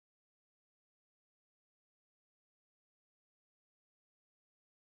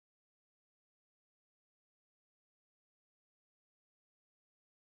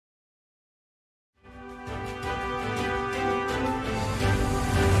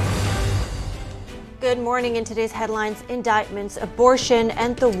Good morning. In today's headlines, indictments, abortion,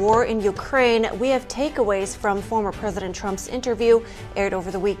 and the war in Ukraine. We have takeaways from former President Trump's interview aired over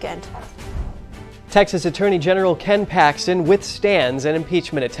the weekend. Texas Attorney General Ken Paxton withstands an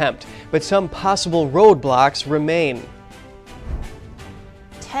impeachment attempt, but some possible roadblocks remain.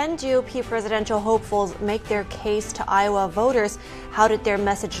 10 GOP presidential hopefuls make their case to Iowa voters. How did their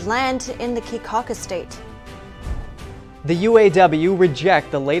message land in the key caucus state? The UAW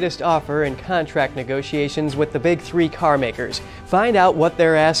reject the latest offer in contract negotiations with the big three car makers. Find out what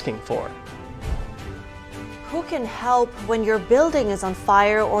they're asking for. Who can help when your building is on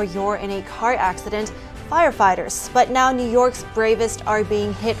fire or you're in a car accident? Firefighters. But now New York's bravest are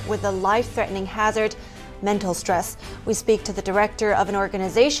being hit with a life-threatening hazard, mental stress. We speak to the director of an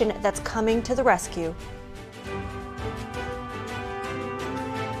organization that's coming to the rescue.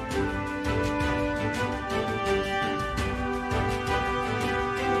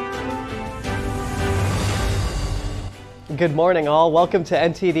 Good morning, all. Welcome to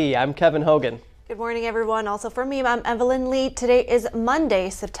NTD. I'm Kevin Hogan. Good morning, everyone. Also for me, I'm Evelyn Lee. Today is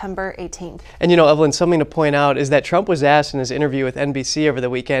Monday, September 18th. And you know, Evelyn, something to point out is that Trump was asked in his interview with NBC over the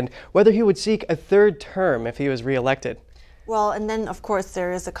weekend whether he would seek a third term if he was reelected. Well, and then, of course,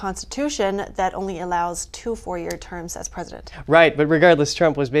 there is a constitution that only allows 2 four-year terms as president. Right, but regardless,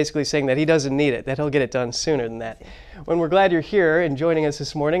 Trump was basically saying that he doesn't need it, that he'll get it done sooner than that. When we're glad you're here and joining us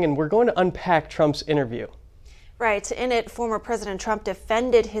this morning, and we're going to unpack Trump's interview. Right. In it, former President Trump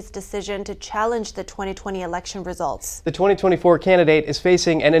defended his decision to challenge the 2020 election results. The 2024 candidate is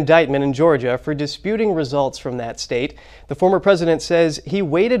facing an indictment in Georgia for disputing results from that state. The former president says he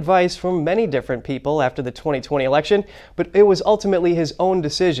weighed advice from many different people after the 2020 election, but it was ultimately his own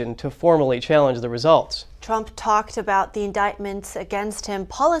decision to formally challenge the results. Trump talked about the indictments against him,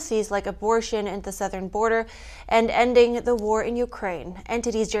 policies like abortion at the southern border, and ending the war in Ukraine.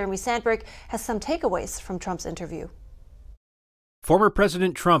 NTD's Jeremy Sandberg has some takeaways from Trump's interview. Former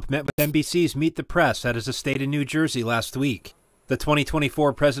President Trump met with NBC's Meet the Press at his estate in New Jersey last week. The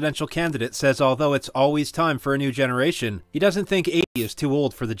 2024 presidential candidate says although it's always time for a new generation, he doesn't think 80 is too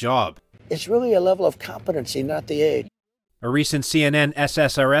old for the job. It's really a level of competency, not the age. A recent CNN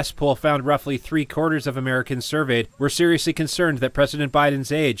SSRS poll found roughly 3/4 of Americans surveyed were seriously concerned that President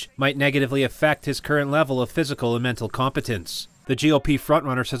Biden's age might negatively affect his current level of physical and mental competence. The GOP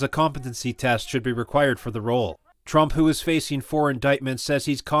frontrunner says a competency test should be required for the role. Trump, who is facing 4 indictments, says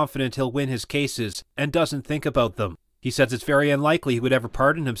he's confident he'll win his cases and doesn't think about them. He says it's very unlikely he would ever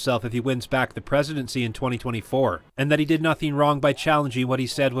pardon himself if he wins back the presidency in 2024, and that he did nothing wrong by challenging what he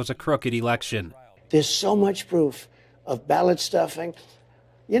said was a crooked election. There's so much proof of ballot stuffing.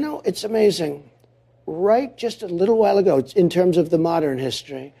 You know, it's amazing. Right just a little while ago, in terms of the modern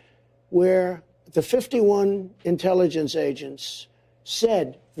history, where the 51 intelligence agents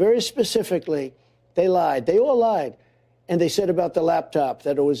said very specifically they lied. They all lied. And they said about the laptop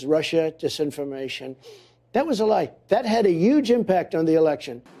that it was Russia disinformation. That was a lie. That had a huge impact on the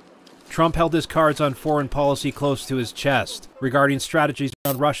election. Trump held his cards on foreign policy close to his chest, regarding strategies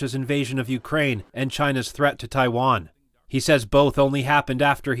around Russia's invasion of Ukraine and China's threat to Taiwan. He says both only happened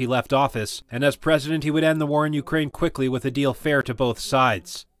after he left office, and as president he would end the war in Ukraine quickly with a deal fair to both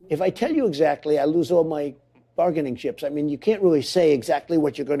sides. If I tell you exactly, I lose all my bargaining chips. I mean, you can't really say exactly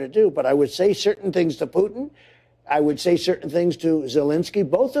what you're going to do, but I would say certain things to Putin. I would say certain things to Zelensky,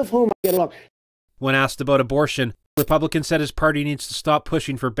 both of whom I get along. When asked about abortion, Republicans said his party needs to stop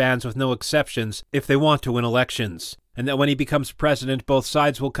pushing for bans with no exceptions if they want to win elections, and that when he becomes president, both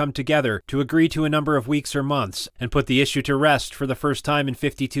sides will come together to agree to a number of weeks or months and put the issue to rest for the first time in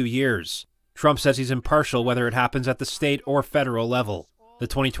 52 years. Trump says he's impartial whether it happens at the state or federal level. The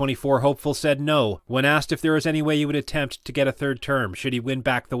 2024 hopeful said no when asked if there was any way he would attempt to get a third term should he win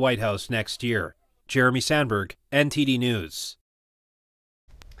back the White House next year. Jeremy Sandberg, NTD News.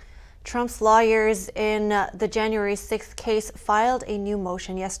 Trump's lawyers in the January 6th case filed a new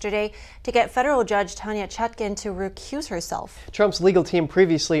motion yesterday to get federal judge Tanya Chutkan to recuse herself. Trump's legal team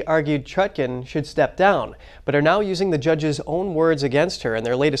previously argued Chutkan should step down, but are now using the judge's own words against her in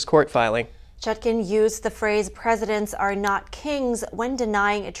their latest court filing. Chutkan used the phrase "presidents are not kings" when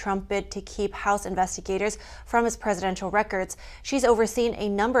denying a Trump bid to keep House investigators from his presidential records. She's overseen a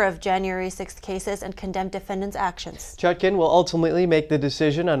number of January 6th cases and condemned defendants' actions. Chutkan will ultimately make the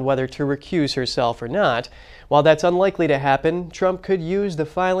decision on whether to recuse herself or not. While that's unlikely to happen, Trump could use the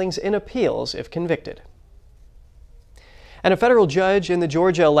filings in appeals if convicted. And a federal judge in the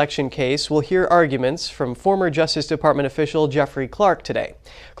Georgia election case will hear arguments from former Justice Department official Jeffrey Clark today.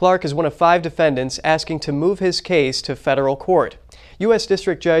 Clark is one of 5 defendants asking to move his case to federal court. U.S.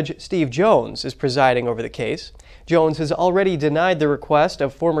 District Judge Steve Jones is presiding over the case. Jones has already denied the request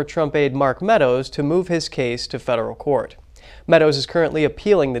of former Trump aide Mark Meadows to move his case to federal court. Meadows is currently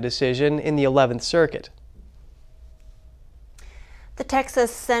appealing the decision in the 11th Circuit. The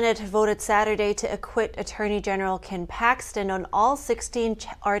Texas Senate voted Saturday to acquit Attorney General Ken Paxton on all 16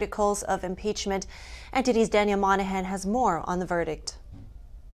 articles of impeachment. NTD's Daniel Monahan has more on the verdict.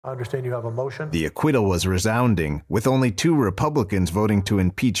 I understand you have a motion. The acquittal was resounding, with only 2 Republicans voting to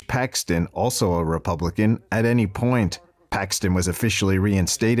impeach Paxton, also a Republican, at any point. Paxton was officially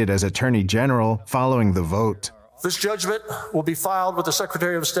reinstated as Attorney General following the vote. This judgment will be filed with the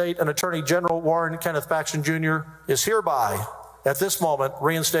Secretary of State, and Attorney General Warren Kenneth Paxton Jr. is hereby, at this moment,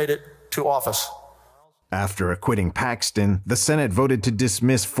 reinstated to office. After acquitting Paxton, the Senate voted to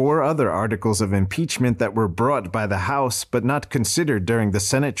dismiss 4 other articles of impeachment that were brought by the House but not considered during the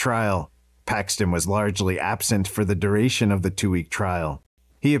Senate trial. Paxton was largely absent for the duration of the 2-week trial.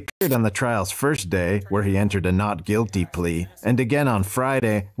 He appeared on the trial's first day, where he entered a not guilty plea, and again on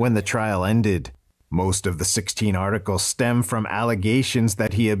Friday, when the trial ended. Most of the 16 articles stem from allegations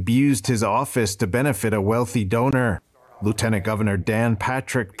that he abused his office to benefit a wealthy donor. Lieutenant Governor Dan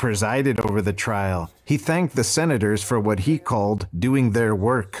Patrick presided over the trial. He thanked the senators for what he called doing their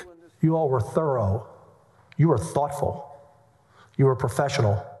work. You all were thorough. You were thoughtful. You were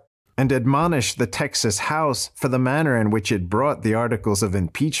professional. And admonished the Texas House for the manner in which it brought the articles of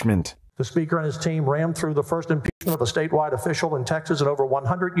impeachment. The Speaker and his team rammed through the first impeachment of a statewide official in Texas in over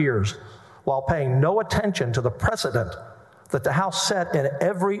 100 years, while paying no attention to the precedent that the House set in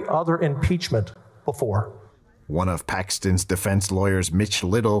every other impeachment before. One of Paxton's defense lawyers, Mitch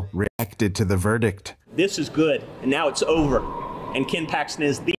Little, reacted to the verdict. This is good, and now it's over. And Ken Paxton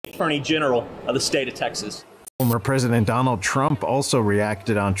is the Attorney General of the state of Texas. Former President Donald Trump also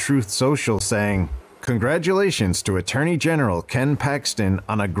reacted on Truth Social, saying, "Congratulations to Attorney General Ken Paxton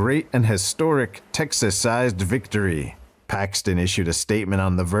on a great and historic Texas-sized victory." Paxton issued a statement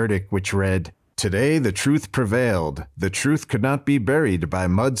on the verdict which read, "Today the truth prevailed. The truth could not be buried by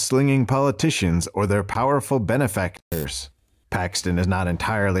mudslinging politicians or their powerful benefactors." Paxton is not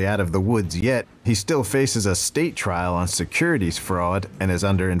entirely out of the woods yet. He still faces a state trial on securities fraud and is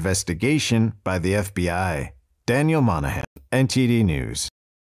under investigation by the FBI. Daniel Monahan, NTD News.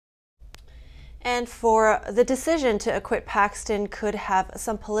 And for the decision to acquit Paxton could have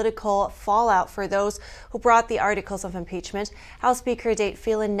some political fallout for those who brought the articles of impeachment. House Speaker Dade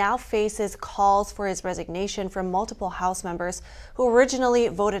Phelan now faces calls for his resignation from multiple House members who originally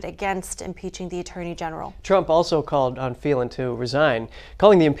voted against impeaching the Attorney General. Trump also called on Phelan to resign,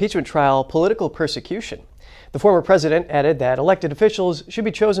 calling the impeachment trial political persecution. The former president added that elected officials should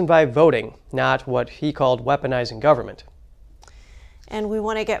be chosen by voting, not what he called weaponizing government. And we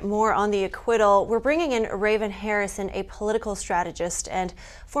want to get more on the acquittal. We're bringing in Raven Harrison, a political strategist and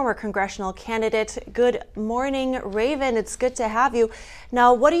former congressional candidate. Good morning, Raven. It's good to have you.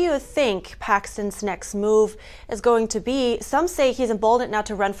 Now, what do you think Paxton's next move is going to be? Some say he's emboldened now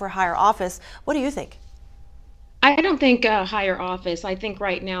to run for higher office. What do you think? I don't think higher office. I think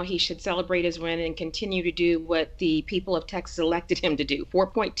right now he should celebrate his win and continue to do what the people of Texas elected him to do.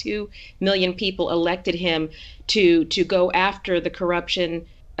 4.2 million people elected him to go after the corruption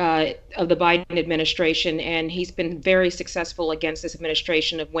of the Biden administration, and he's been very successful against this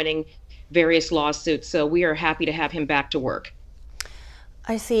administration of winning various lawsuits. So we are happy to have him back to work.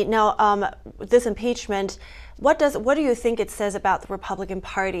 I see. Now, this impeachment, what do you think it says about the Republican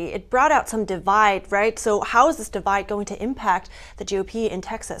Party? It brought out some divide, right? So how is this divide going to impact the GOP in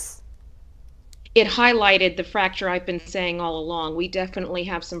Texas? It highlighted the fracture I've been saying all along. We definitely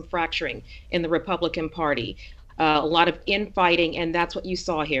have some fracturing in the Republican Party. A lot of infighting, and that's what you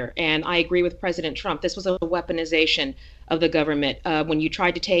saw here. And I agree with President Trump. This was a weaponization of the government when you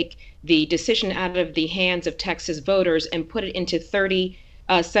tried to take the decision out of the hands of Texas voters and put it into 30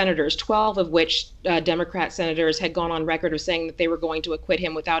 senators, 12 of which Democrat senators had gone on record of saying that they were going to acquit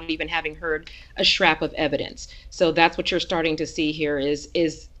him without even having heard a scrap of evidence. So that's what you're starting to see here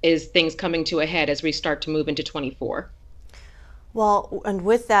is things coming to a head as we start to move into 24. Well, and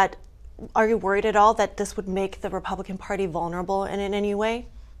with that, are you worried at all that this would make the Republican Party vulnerable in any way?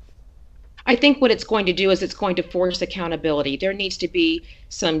 I think what it's going to do is it's going to force accountability. There needs to be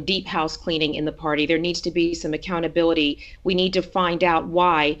some deep house cleaning in the party. There needs to be some accountability. We need to find out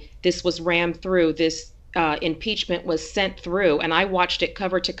why this was rammed through, this impeachment was sent through, and I watched it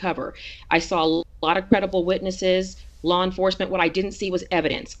cover to cover. I saw a lot of credible witnesses, law enforcement. What I didn't see was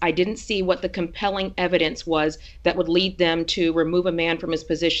evidence. I didn't see what the compelling evidence was that would lead them to remove a man from his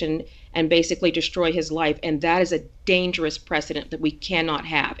position and basically destroy his life. And that is a dangerous precedent that we cannot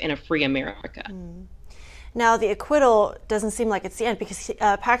have in a free America. Now, the acquittal doesn't seem like it's the end because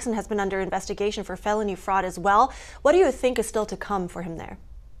Paxton has been under investigation for felony fraud as well. What do you think is still to come for him there?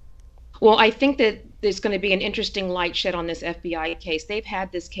 Well, I think that there's going to be an interesting light shed on this FBI case. They've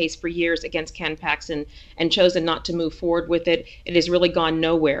had this case for years against Ken Paxton and chosen not to move forward with it. It has really gone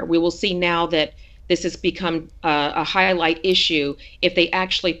nowhere. We will see now that this has become a highlight issue if they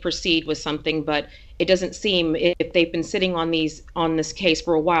actually proceed with something, but it doesn't seem, if they've been sitting on this case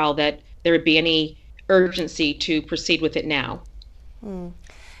for a while, that there would be any urgency to proceed with it now.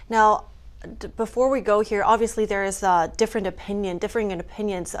 Now, before we go here, obviously there is differing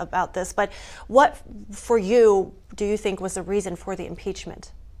opinions about this, but what, for you, do you think was the reason for the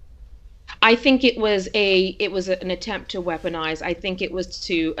impeachment? I think it was an attempt to weaponize. I think it was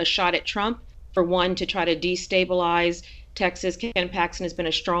a shot at Trump, for one, to try to destabilize Texas. Ken Paxton has been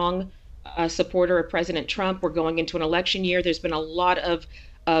a strong supporter of President Trump. We're going into an election year. There's been a lot of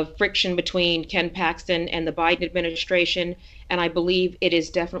friction between Ken Paxton and the Biden administration, and I believe it is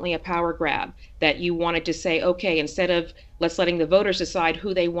definitely a power grab that you wanted to say, okay, instead of letting the voters decide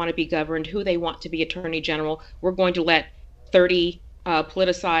who they want to be governed, who they want to be attorney general, we're going to let 30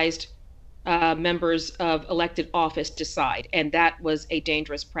 politicized members of elected office decide, and that was a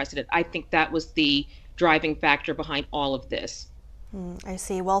dangerous precedent. I think that was the driving factor behind all of this. I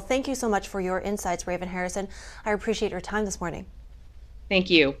see. Well, thank you so much for your insights, Raven Harrison. I appreciate your time this morning. Thank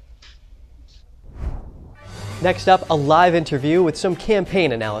you. Next up, a live interview with some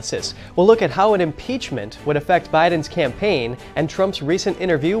campaign analysis. We'll look at how an impeachment would affect Biden's campaign and Trump's recent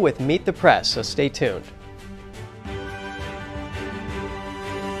interview with Meet the Press, so stay tuned.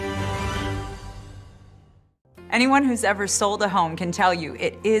 Anyone who's ever sold a home can tell you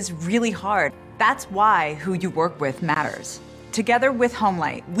it is really hard. That's why who you work with matters. Together with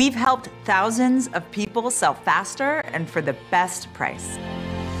HomeLight, we've helped thousands of people sell faster and for the best price.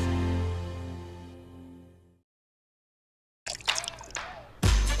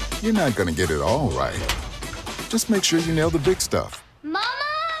 You're not gonna get it all right. Just make sure you nail the big stuff. Mama!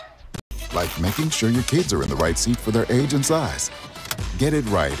 Like making sure your kids are in the right seat for their age and size. Get it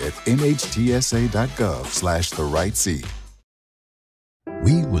right at nhtsa.gov/the-right-seat.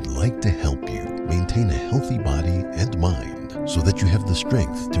 We would like to help you maintain a healthy body and mind so that you have the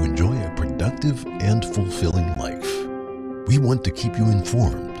strength to enjoy a productive and fulfilling life. We want to keep you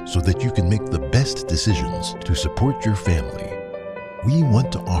informed so that you can make the best decisions to support your family. We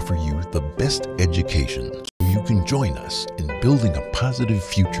want to offer you the best education so you can join us in building a positive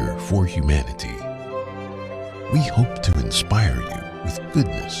future for humanity. We hope to inspire you with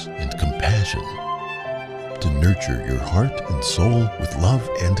goodness and compassion, to nurture your heart and soul with love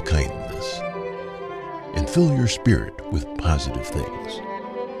and kindness, and fill your spirit with positive things.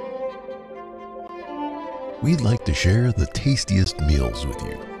 We'd like to share the tastiest meals with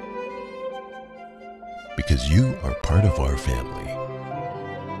you, because you are part of our family.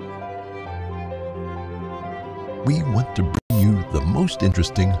 We want to bring you the most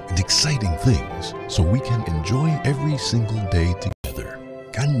interesting and exciting things so we can enjoy every single day together.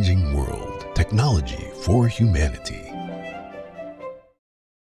 Ganjing World, technology for humanity.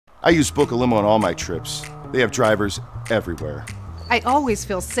 I use Book a Limo on all my trips. They have drivers everywhere. I always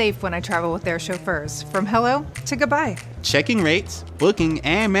feel safe when I travel with their chauffeurs, from hello to goodbye. Checking rates, booking,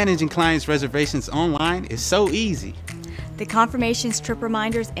 and managing clients' reservations online is so easy. The confirmations, trip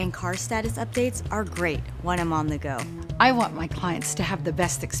reminders, and car status updates are great when I'm on the go. I want my clients to have the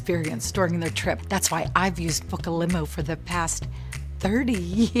best experience during their trip. That's why I've used Book a Limo for the past 30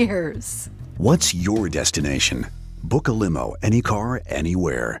 years. What's your destination? Book a limo, any car,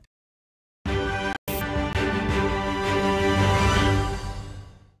 anywhere.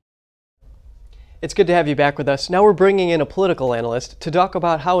 It's good to have you back with us. Now we're bringing in a political analyst to talk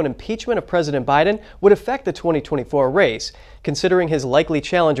about how an impeachment of President Biden would affect the 2024 race, considering his likely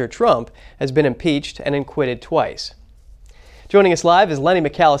challenger, Trump, has been impeached and acquitted twice. Joining us live is Lenny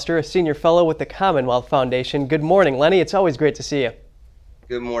McAllister, a senior fellow with the Commonwealth Foundation. Good morning, Lenny. It's always great to see you.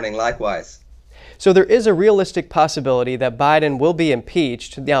 Good morning. Likewise. So there is a realistic possibility that Biden will be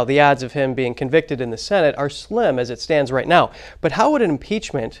impeached. Now, the odds of him being convicted in the Senate are slim as it stands right now. But how would an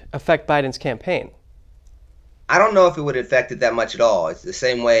impeachment affect Biden's campaign? I don't know if it would affect it that much at all. It's the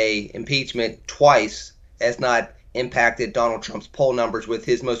same way impeachment twice has not impacted Donald Trump's poll numbers with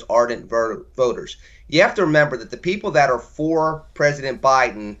his most ardent voters. You have to remember that the people that are for President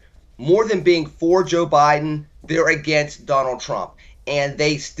Biden, more than being for Joe Biden, they're against Donald Trump. And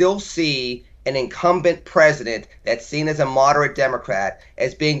they still see an incumbent president that's seen as a moderate Democrat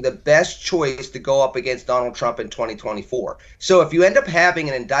as being the best choice to go up against Donald Trump in 2024. So if you end up having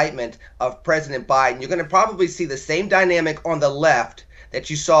an indictment of President Biden, you're going to probably see the same dynamic on the left that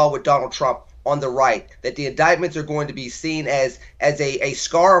you saw with Donald Trump on the right, that the indictments are going to be seen as a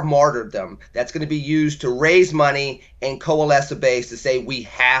scar of martyrdom that's going to be used to raise money and coalesce a base to say we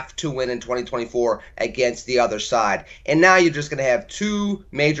have to win in 2024 against the other side. And now you're just going to have two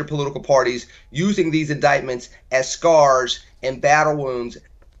major political parties using these indictments as scars and battle wounds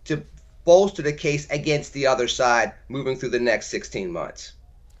to bolster the case against the other side moving through the next 16 months.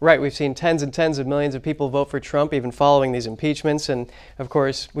 Right, we've seen tens and tens of millions of people vote for Trump even following these impeachments, and of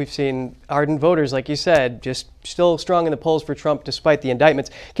course we've seen ardent voters, like you said, just still strong in the polls for Trump despite the indictments.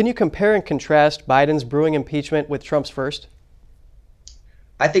 Can you compare and contrast Biden's brewing impeachment with Trump's first?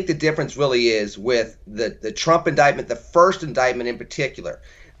 I think the difference really is with the Trump indictment, the first indictment in particular.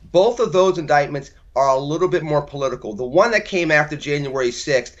 Both of those indictments are a little bit more political. The one that came after January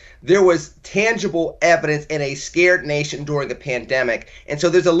 6th, there was tangible evidence in a scared nation during the pandemic. And so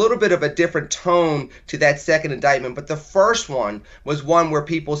there's a little bit of a different tone to that second indictment. But the first one was one where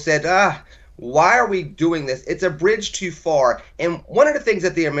people said, why are we doing this? It's a bridge too far. And one of the things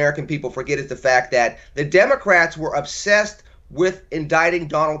that the American people forget is the fact that the Democrats were obsessed with indicting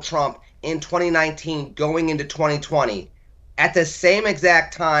Donald Trump in 2019 going into 2020. At the same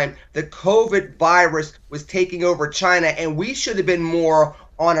exact time, the COVID virus was taking over China, and we should have been more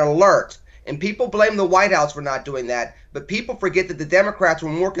on alert. And people blame the White House for not doing that, but people forget that the Democrats were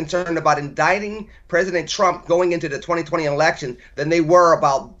more concerned about indicting President Trump going into the 2020 election than they were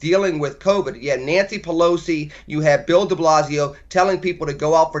about dealing with COVID. You had Nancy Pelosi, you had Bill de Blasio telling people to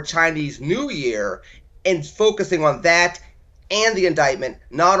go out for Chinese New Year and focusing on that and the indictment,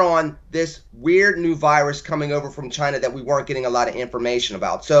 not on this weird new virus coming over from China that we weren't getting a lot of information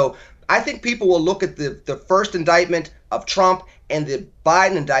about. So I think people will look at the first indictment of Trump and the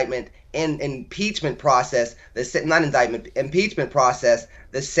Biden indictment and impeachment process, impeachment process,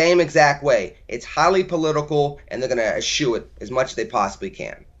 the same exact way. It's highly political, and they're going to eschew it as much as they possibly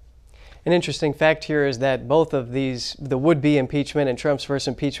can. An interesting fact here is that both of these, the would-be impeachment and Trump's first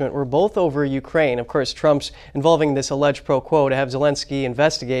impeachment, were both over Ukraine. Of course, Trump's involving this alleged pro quo to have Zelensky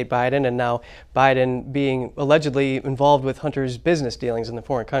investigate Biden, and now Biden being allegedly involved with Hunter's business dealings in the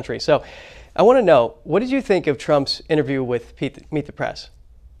foreign country. So I want to know, what did you think of Trump's interview with Meet the Press?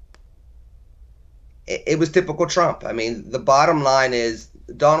 It was typical Trump. I mean, the bottom line is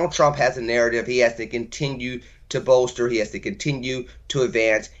Donald Trump has a narrative he has to continue to bolster. He has to continue to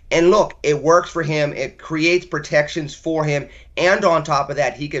advance. And look, it works for him. It creates protections for him. And on top of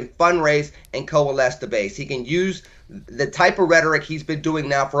that, he can fundraise and coalesce the base. He can use the type of rhetoric he's been doing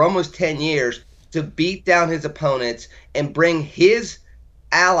now for almost 10 years to beat down his opponents and bring his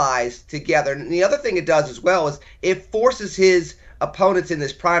allies together. And the other thing it does as well is it forces his opponents in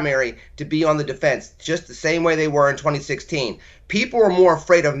this primary to be on the defense, just the same way they were in 2016. People are more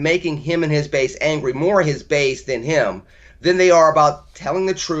afraid of making him and his base angry, more his base than him, than they are about telling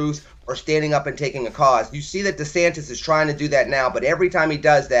the truth or standing up and taking a cause. You see that DeSantis is trying to do that now, but every time he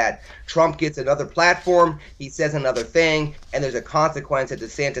does that, Trump gets another platform, he says another thing, and there's a consequence that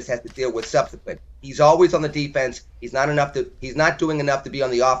DeSantis has to deal with subsequent. He's always on the defense. He's not doing enough to be on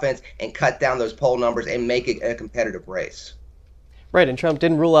the offense and cut down those poll numbers and make it a competitive race. Right, and Trump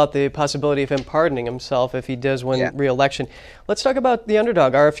didn't rule out the possibility of him pardoning himself if he does win re-election. Let's talk about the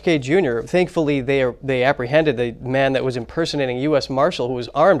underdog, RFK Jr. Thankfully, they apprehended the man that was impersonating a U.S. Marshal who was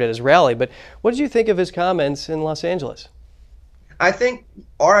armed at his rally. But what did you think of his comments in Los Angeles? I think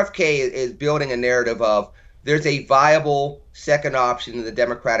RFK is building a narrative of there's a viable second option in the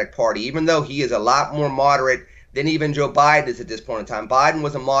Democratic Party, even though he is a lot more moderate than even Joe Biden is at this point in time. Biden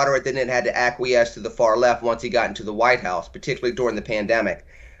was a moderate, then had to acquiesce to the far left once he got into the White House, particularly during the pandemic.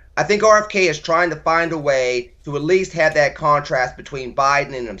 I think RFK is trying to find a way to at least have that contrast between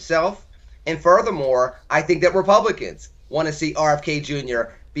Biden and himself. And furthermore, I think that Republicans want to see RFK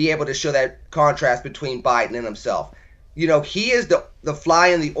Jr. be able to show that contrast between Biden and himself. You know, he is the fly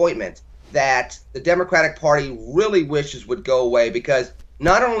in the ointment that the Democratic Party really wishes would go away, because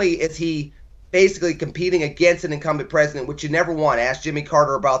not only is he basically competing against an incumbent president, which you never want. Ask Jimmy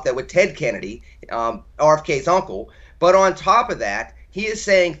Carter about that with Ted Kennedy, RFK's uncle. But on top of that, he is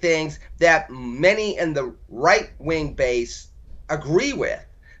saying things that many in the right-wing base agree with.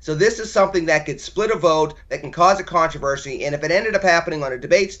 So this is something that could split a vote, that can cause a controversy, and if it ended up happening on a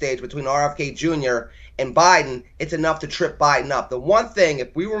debate stage between RFK Jr. and Biden, it's enough to trip Biden up. The one thing,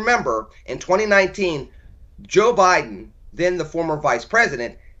 if we remember, in 2019, Joe Biden, then the former vice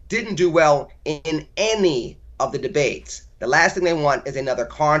president, didn't do well in any of the debates. The last thing they want is another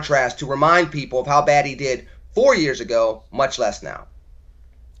contrast to remind people of how bad he did 4 years ago, much less now.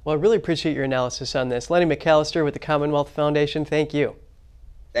 Well, I really appreciate your analysis on this. Lenny McAllister with the Commonwealth Foundation, thank you.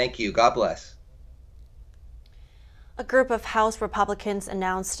 Thank you. God bless. A group of House Republicans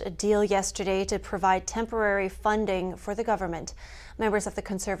announced a deal yesterday to provide temporary funding for the government. Members of the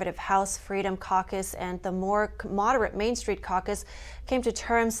conservative House Freedom Caucus and the more moderate Main Street Caucus came to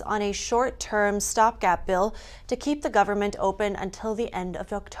terms on a short-term stopgap bill to keep the government open until the end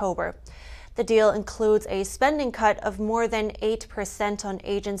of October. The deal includes a spending cut of more than 8% on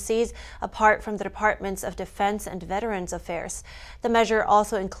agencies, apart from the Departments of Defense and Veterans Affairs. The measure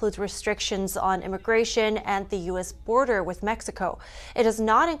also includes restrictions on immigration and the U.S. border with Mexico. It does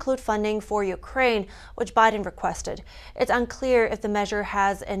not include funding for Ukraine, which Biden requested. It's unclear if the measure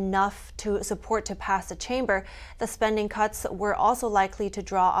has enough support to pass the chamber. The spending cuts were also likely to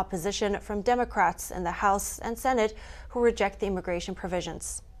draw opposition from Democrats in the House and Senate who reject the immigration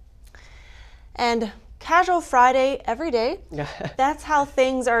provisions. And casual Friday every day, that's how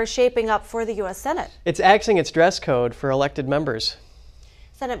things are shaping up for the U.S. Senate. It's axing its dress code for elected members.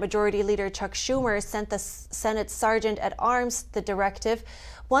 Senate Majority Leader Chuck Schumer sent the Senate Sergeant at Arms the directive.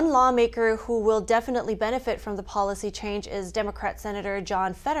 One lawmaker who will definitely benefit from the policy change is Democrat Senator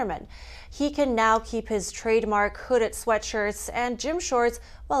John Fetterman. He can now keep his trademark hooded sweatshirts and gym shorts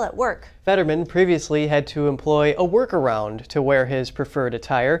while at work. Fetterman previously had to employ a workaround to wear his preferred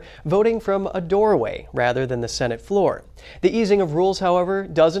attire, voting from a doorway rather than the Senate floor. The easing of rules, however,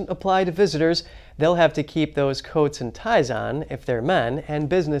 doesn't apply to visitors. They'll have to keep those coats and ties on if they're men and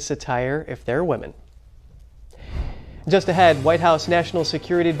business attire if they're women. Just ahead, White House National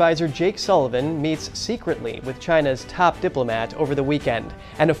Security Advisor Jake Sullivan meets secretly with China's top diplomat over the weekend,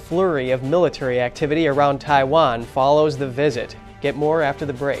 and a flurry of military activity around Taiwan follows the visit. Get more after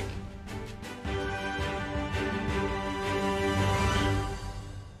the break.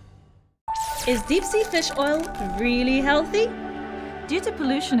 Is deep-sea fish oil really healthy? Due to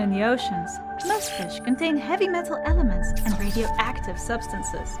pollution in the oceans, most fish contain heavy metal elements and radioactive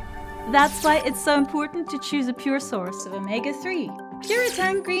substances. That's why it's so important to choose a pure source of omega-3.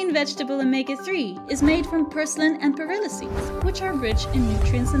 Puritan Green Vegetable Omega-3 is made from purslane and perilla seeds, which are rich in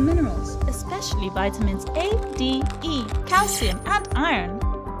nutrients and minerals, especially vitamins A, D, E, calcium, and iron.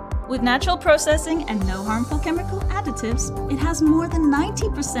 With natural processing and no harmful chemical additives, it has more than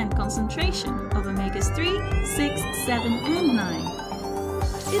 90% concentration of omegas 3, 6, 7, and 9.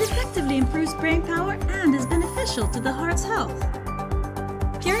 It effectively improves brain power and is beneficial to the heart's health.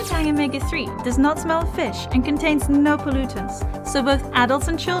 Puritan Omega-3 does not smell of fish and contains no pollutants, so both adults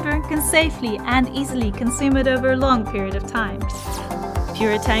and children can safely and easily consume it over a long period of time.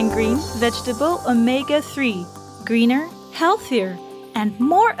 Puritan Green Vegetable Omega-3. Greener, healthier, and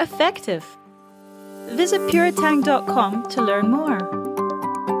more effective. Visit puritang.com to learn more.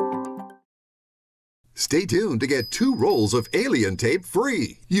 Stay tuned to get 2 rolls of alien tape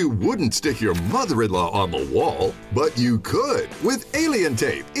free. You wouldn't stick your mother-in-law on the wall, but you could with alien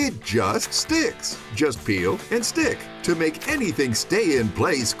tape. It just sticks. Just peel and stick to make anything stay in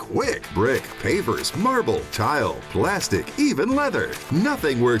place quick. Brick, pavers, marble, tile, plastic, even leather.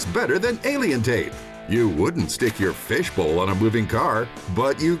 Nothing works better than alien tape. You wouldn't stick your fishbowl on a moving car,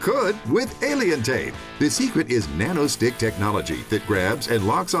 but you could with alien tape. The secret is nano-stick technology that grabs and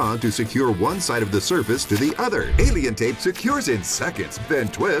locks on to secure one side of the surface to the other. Alien tape secures in seconds, then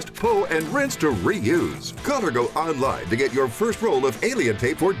twist, pull, and rinse to reuse. Call or go online to get your first roll of alien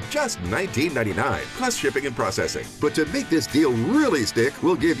tape for just $19.99, plus shipping and processing. But to make this deal really stick,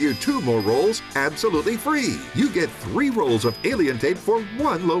 we'll give you 2 more rolls absolutely free. You get 3 rolls of alien tape for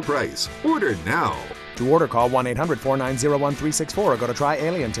one low price. Order now. To order, call 1-800-490-1364 or go to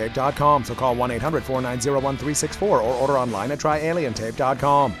tryalientape.com. So call 1-800-490-1364 or order online at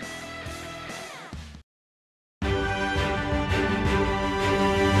tryalientape.com.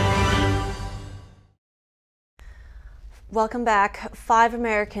 Welcome back. 5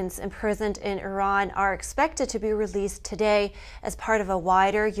 Americans imprisoned in Iran are expected to be released today as part of a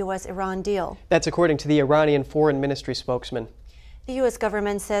wider U.S.-Iran deal. That's according to the Iranian Foreign Ministry spokesman. The U.S.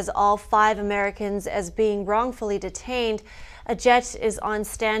 government says all 5 Americans as being wrongfully detained. A jet is on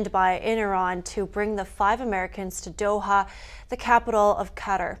standby in Iran to bring the 5 Americans to Doha, the capital of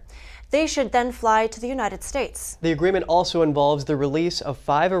Qatar. They should then fly to the United States. The agreement also involves the release of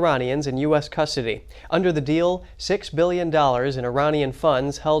 5 Iranians in U.S. custody. Under the deal, $6 billion in Iranian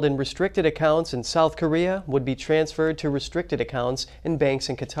funds held in restricted accounts in South Korea would be transferred to restricted accounts in banks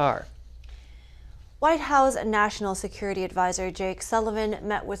in Qatar. White House National Security Advisor Jake Sullivan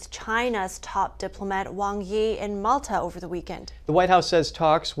met with China's top diplomat Wang Yi in Malta over the weekend. The White House says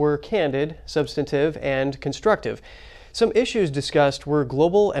talks were candid, substantive, and constructive. Some issues discussed were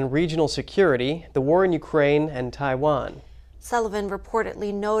global and regional security, the war in Ukraine, and Taiwan. Sullivan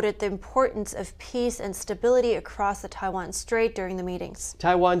reportedly noted the importance of peace and stability across the Taiwan Strait during the meetings.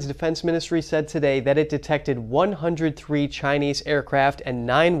 Taiwan's defense ministry said today that it detected 103 Chinese aircraft and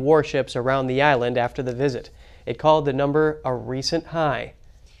 9 warships around the island after the visit. It called the number a recent high.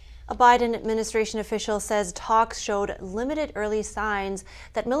 A Biden administration official says talks showed limited early signs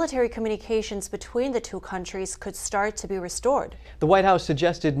that military communications between the two countries could start to be restored. The White House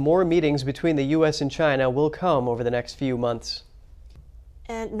suggested more meetings between the U.S. and China will come over the next few months.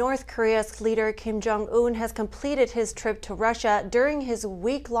 And North Korea's leader Kim Jong-un has completed his trip to Russia. During his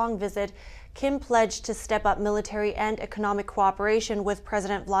week-long visit, Kim pledged to step up military and economic cooperation with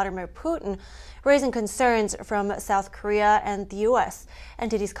President Vladimir Putin, raising concerns from South Korea and the U.S.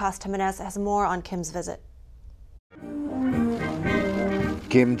 NTD's Costa Jimenez has more on Kim's visit.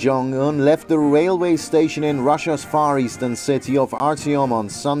 Kim Jong-un left the railway station in Russia's far eastern city of Artyom on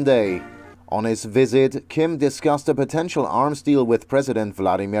Sunday. On his visit, Kim discussed a potential arms deal with President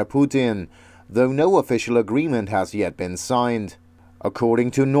Vladimir Putin, though no official agreement has yet been signed. According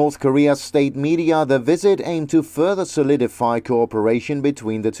to North Korea's state media, the visit aimed to further solidify cooperation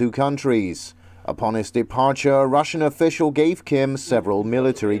between the two countries. Upon his departure, a Russian official gave Kim several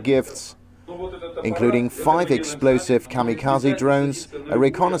military gifts, including 5 explosive kamikaze drones, a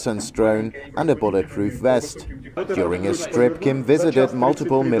reconnaissance drone, and a bulletproof vest. During his trip, Kim visited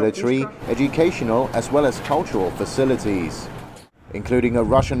multiple military, educational, as well as cultural facilities, including a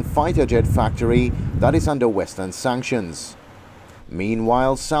Russian fighter jet factory that is under Western sanctions.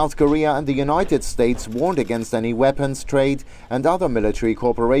 Meanwhile, South Korea and the United States warned against any weapons trade and other military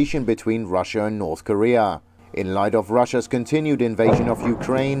cooperation between Russia and North Korea, in light of Russia's continued invasion of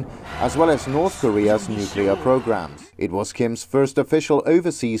Ukraine, as well as North Korea's nuclear programs. It was Kim's first official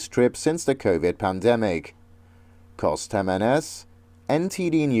overseas trip since the COVID pandemic. Costa Jimenez,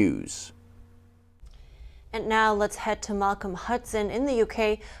 NTD News. And now let's head to Malcolm Hudson in the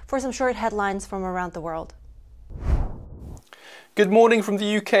UK for some short headlines from around the world. Good morning from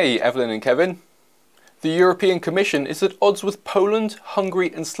the UK, Evelyn and Kevin. The European Commission is at odds with Poland, Hungary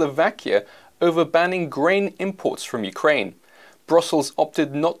and Slovakia over banning grain imports from Ukraine. Brussels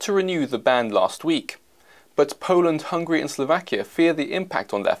opted not to renew the ban last week. But Poland, Hungary and Slovakia fear the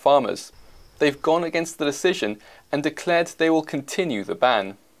impact on their farmers. They've gone against the decision and declared they will continue the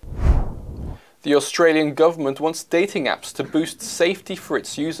ban. The Australian government wants dating apps to boost safety for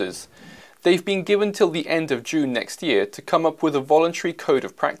its users. They've been given till the end of June next year to come up with a voluntary code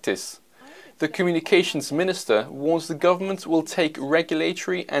of practice. The Communications Minister warns the government will take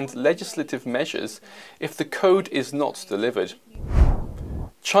regulatory and legislative measures if the code is not delivered.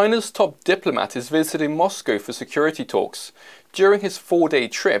 China's top diplomat is visiting Moscow for security talks. During his 4-day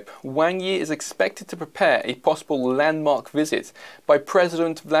trip, Wang Yi is expected to prepare a possible landmark visit by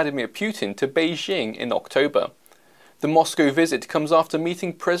President Vladimir Putin to Beijing in October. The Moscow visit comes after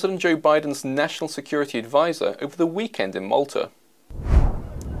meeting President Joe Biden's national security advisor over the weekend in Malta.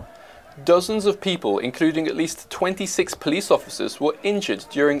 Dozens of people, including at least 26 police officers, were injured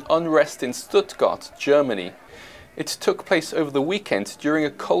during unrest in Stuttgart, Germany. It took place over the weekend during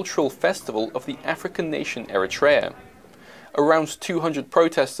a cultural festival of the African nation Eritrea. Around 200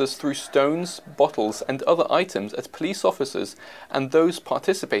 protesters threw stones, bottles and other items at police officers and those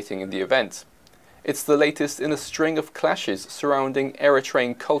participating in the event. It's the latest in a string of clashes surrounding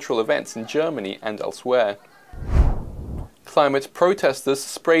Eritrean cultural events in Germany and elsewhere. Climate protesters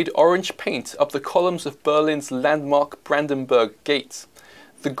sprayed orange paint up the columns of Berlin's landmark Brandenburg Gate.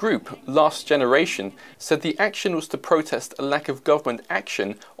 The group, Last Generation, said the action was to protest a lack of government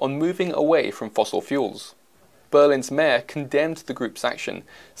action on moving away from fossil fuels. Berlin's mayor condemned the group's action,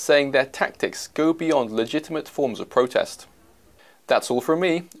 saying their tactics go beyond legitimate forms of protest. That's all from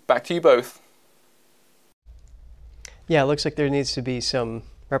me. Back to you both. Yeah, it looks like there needs to be some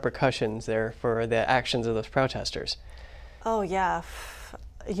repercussions there for the actions of those protesters. Oh yeah,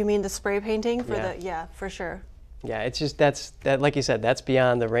 you mean the spray painting for Yeah. yeah, for sure. Yeah, it's just that, like you said, that's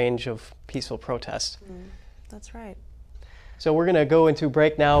beyond the range of peaceful protest. That's right. So we're going to go into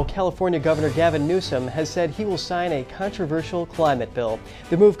break now. California Governor Gavin Newsom has said he will sign a controversial climate bill.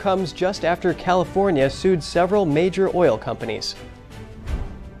 The move comes just after California sued several major oil companies.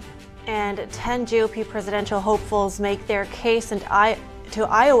 And 10 GOP presidential hopefuls make their case to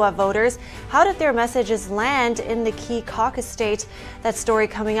Iowa voters. How did their messages land in the key caucus state? That story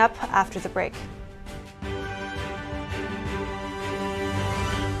coming up after the break.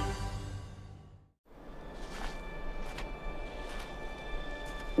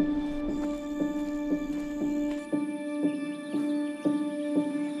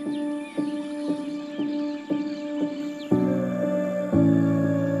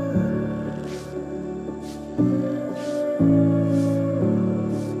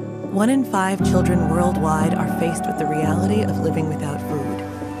 1 in 5 children worldwide are faced with the reality of living without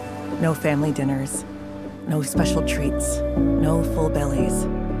food. No family dinners, no special treats, no full bellies.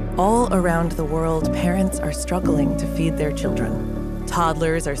 All around the world, parents are struggling to feed their children.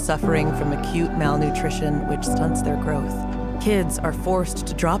 Toddlers are suffering from acute malnutrition, which stunts their growth. Kids are forced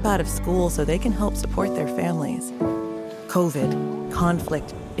to drop out of school so they can help support their families. COVID,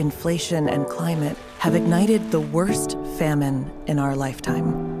 conflict, inflation, and climate have ignited the worst famine in our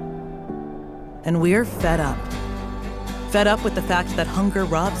lifetime. And we're fed up. Fed up with the fact that hunger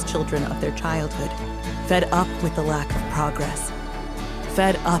robs children of their childhood. Fed up with the lack of progress.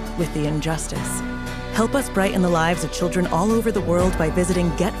 Fed up with the injustice. Help us brighten the lives of children all over the world by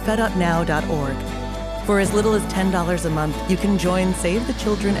visiting getfedupnow.org. For as little as $10 a month, you can join Save the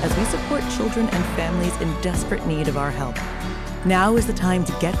Children as we support children and families in desperate need of our help. Now is the time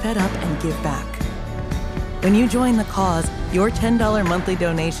to get fed up and give back. When you join the cause, your $10 monthly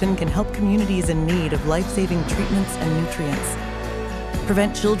donation can help communities in need of life-saving treatments and nutrients.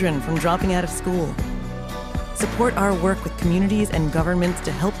 Prevent children from dropping out of school. Support our work with communities and governments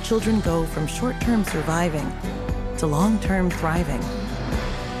to help children go from short-term surviving to long-term thriving.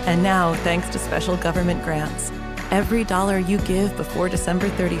 And now, thanks to special government grants, every dollar you give before December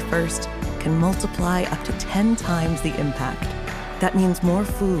 31st can multiply up to 10 times the impact. That means more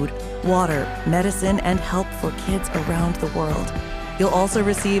food, water, medicine, and help for kids around the world. You'll also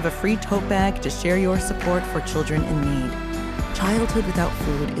receive a free tote bag to share your support for children in need. Childhood without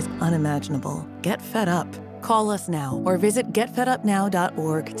food is unimaginable. Get fed up. Call us now or visit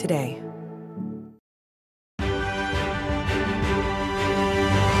getfedupnow.org today.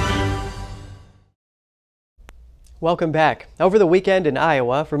 Welcome back. Over the weekend in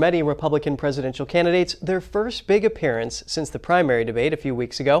Iowa, for many Republican presidential candidates, their first big appearance since the primary debate a few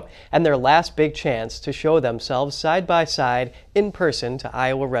weeks ago, and their last big chance to show themselves side by side in person to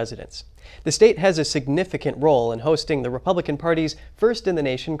Iowa residents. The state has a significant role in hosting the Republican Party's First in the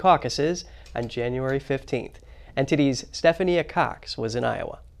Nation caucuses on January 15th. NTD's Stephanie Cox was in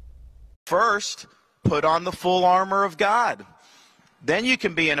Iowa. First, put on the full armor of God. Then you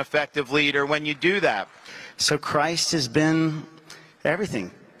can be an effective leader when you do that. So Christ has been everything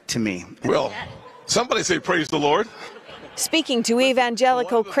to me. Well, somebody say praise the Lord. Speaking to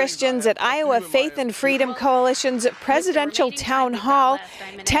evangelical Christians at Iowa Faith and Freedom Coalition's presidential town hall,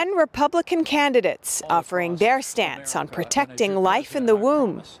 10 Republican candidates offering their stance on protecting life in the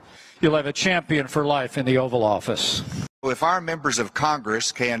womb. You'll have a champion for life in the Oval Office. If our members of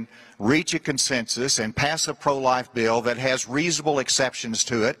Congress can reach a consensus and pass a pro-life bill that has reasonable exceptions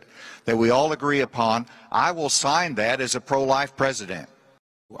to it, that we all agree upon, I will sign that as a pro-life president.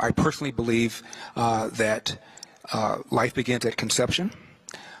 I personally believe that life begins at conception.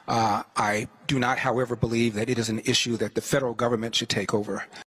 I do not, however, believe that it is an issue that the federal government should take over.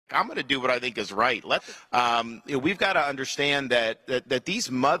 I'm going to do what I think is right. We've got to understand that these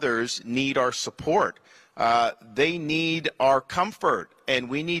mothers need our support. They need our comfort, and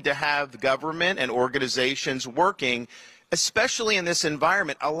we need to have the government and organizations working, especially in this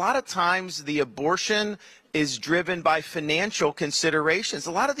environment. A lot of times the abortion is driven by financial considerations.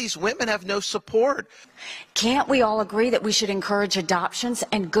 A lot of these women have no support. Can't we all agree that we should encourage adoptions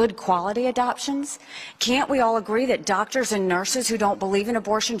and good quality adoptions? Can't we all agree that doctors and nurses who don't believe in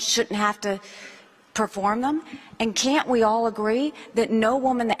abortion shouldn't have to perform them? And can't we all agree that no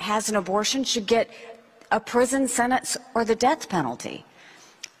woman that has an abortion should get a prison sentence or the death penalty?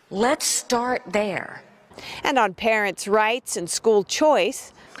 Let's start there. And on parents' rights and school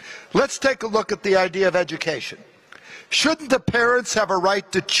choice, let's take a look at the idea of education. Shouldn't the parents have a right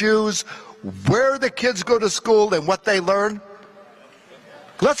to choose where the kids go to school and what they learn?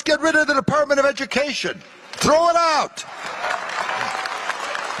 Let's get rid of the Department of Education. Throw it out.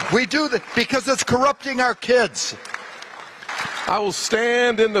 We do that because it's corrupting our kids. I will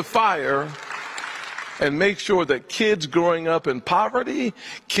stand in the fire and make sure that kids growing up in poverty,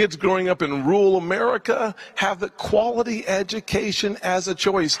 kids growing up in rural America, have the quality education as a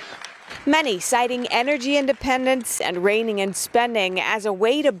choice. Many citing energy independence and reining in spending as a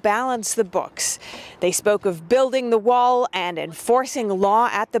way to balance the books. They spoke of building the wall and enforcing law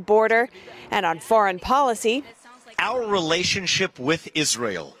at the border. And on foreign policy, our relationship with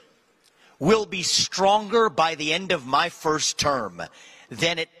Israel will be stronger by the end of my first term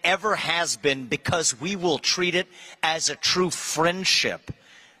than it ever has been, because we will treat it as a true friendship,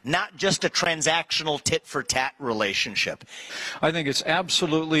 not just a transactional tit-for-tat relationship. I think it's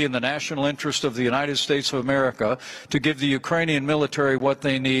absolutely in the national interest of the United States of America to give the Ukrainian military what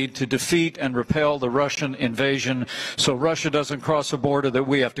they need to defeat and repel the Russian invasion, so Russia doesn't cross a border that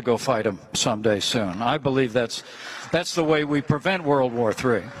we have to go fight them someday soon. I believe that's the way we prevent World War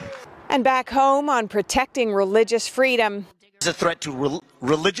III. And back home on protecting religious freedom. It is a threat to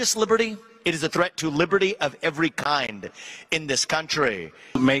religious liberty. It is a threat to liberty of every kind in this country.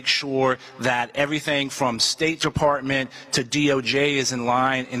 Make sure that everything from State Department to DOJ is in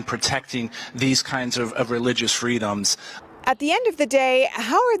line in protecting these kinds of religious freedoms. At the end of the day,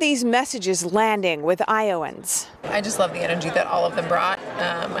 how are these messages landing with Iowans? I just love the energy that all of them brought.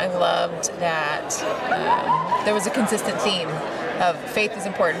 I loved that there was a consistent theme of faith is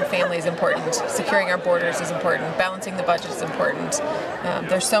important, family is important, securing our borders is important, balancing the budget is important.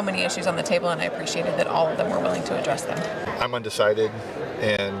 There's so many issues on the table, and I appreciated that all of them were willing to address them. I'm undecided,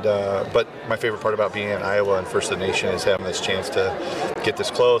 and but my favorite part about being in Iowa and First of the Nation is having this chance to get this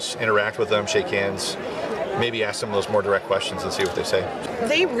close, interact with them, shake hands, maybe ask them those more direct questions and see what they say.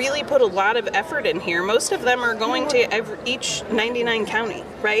 They really put a lot of effort in here. Most of them are going to each 99 county,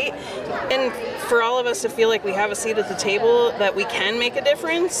 right? And for all of us to feel like we have a seat at the table, that we can make a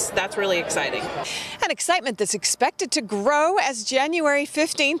difference, that's really exciting. An excitement that's expected to grow as January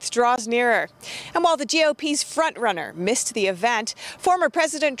 15th draws nearer. And while the GOP's frontrunner missed the event, former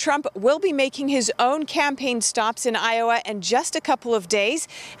President Trump will be making his own campaign stops in Iowa in just a couple of days,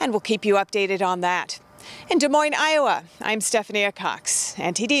 and we'll keep you updated on that. In Des Moines, Iowa, I'm Stephania Cox,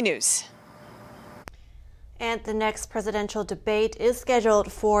 NTD News. And the next presidential debate is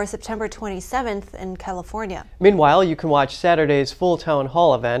scheduled for September 27th in California. Meanwhile, you can watch Saturday's full town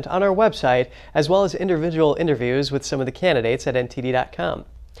hall event on our website, as well as individual interviews with some of the candidates at ntd.com.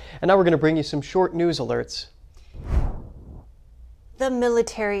 And now we're going to bring you some short news alerts. The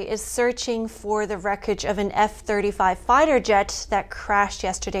military is searching for the wreckage of an F-35 fighter jet that crashed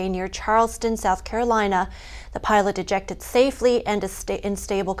yesterday near Charleston, South Carolina. The pilot ejected safely and is in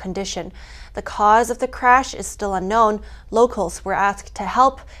stable condition. The cause of the crash is still unknown. Locals were asked to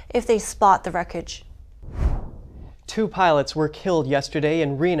help if they spot the wreckage. 2 pilots were killed yesterday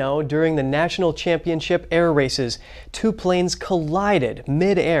in Reno during the National Championship air races. 2 planes collided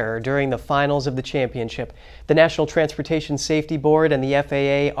mid-air during the finals of the championship. The National Transportation Safety Board and the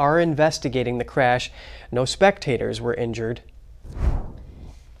FAA are investigating the crash. No spectators were injured.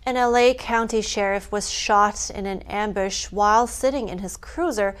 An LA County sheriff was shot in an ambush while sitting in his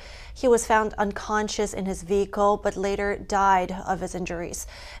cruiser. He was found unconscious in his vehicle, but later died of his injuries.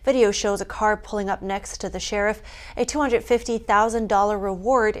 Video shows a car pulling up next to the sheriff. A $250,000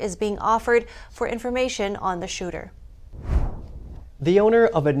 reward is being offered for information on the shooter. The owner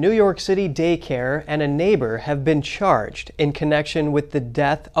of a New York City daycare and a neighbor have been charged in connection with the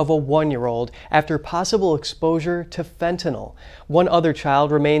death of a 1-year-old after possible exposure to fentanyl. 1 other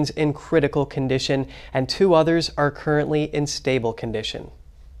child remains in critical condition, and 2 others are currently in stable condition.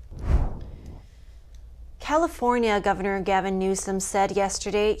 California Governor Gavin Newsom said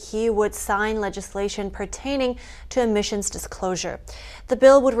yesterday he would sign legislation pertaining to emissions disclosure. The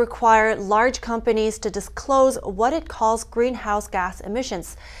bill would require large companies to disclose what it calls greenhouse gas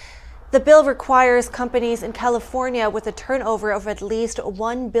emissions. The bill requires companies in California with a turnover of at least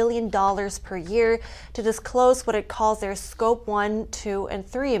 $1 billion per year to disclose what it calls their Scope 1, 2, and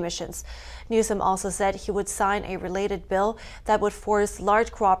 3 emissions. Newsom also said he would sign a related bill that would force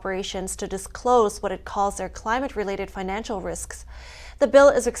large corporations to disclose what it calls their climate-related financial risks. The bill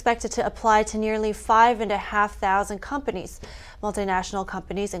is expected to apply to nearly 5,500 companies. Multinational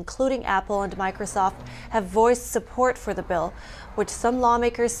companies, including Apple and Microsoft, have voiced support for the bill, which some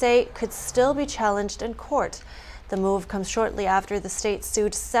lawmakers say could still be challenged in court. The move comes shortly after the state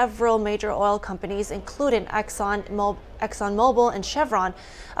sued several major oil companies, including ExxonMobil and Chevron.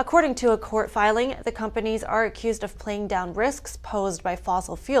 According to a court filing, the companies are accused of playing down risks posed by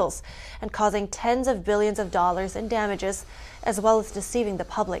fossil fuels and causing tens of billions of dollars in damages, as well as deceiving the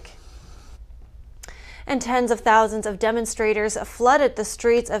public. And tens of thousands of demonstrators flooded the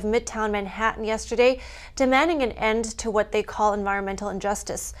streets of Midtown Manhattan yesterday, demanding an end to what they call environmental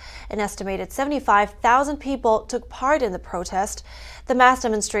injustice. An estimated 75,000 people took part in the protest. The mass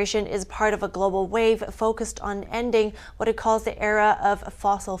demonstration is part of a global wave focused on ending what it calls the era of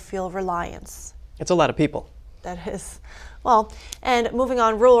fossil fuel reliance. It's a lot of people. That is. Well, and moving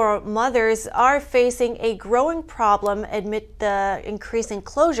on, rural mothers are facing a growing problem amid the increasing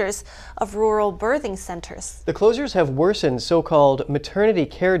closures of rural birthing centers. The closures have worsened so-called maternity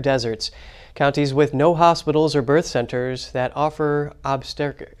care deserts, counties with no hospitals or birth centers that offer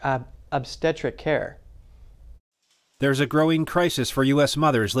obstetric care. There's a growing crisis for U.S.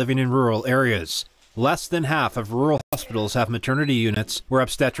 mothers living in rural areas. Less than half of rural hospitals have maternity units where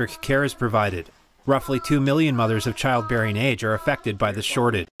obstetric care is provided. Roughly 2 million mothers of childbearing age are affected by the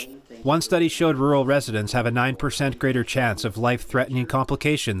shortage. One study showed rural residents have a 9% greater chance of life-threatening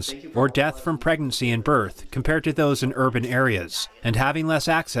complications or death from pregnancy and birth compared to those in urban areas, and having less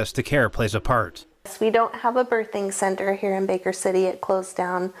access to care plays a part. We don't have a birthing center here in Baker City. It closed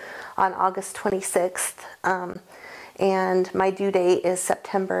down on August 26th, and my due date is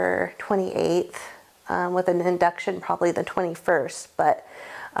September 28th, with an induction probably the 21st, but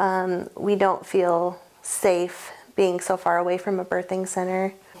we don't feel safe being so far away from a birthing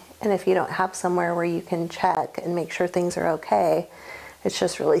center. And if you don't have somewhere where you can check and make sure things are okay, it's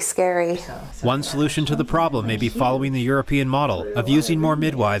just really scary. One solution to the problem may be following the European model of using more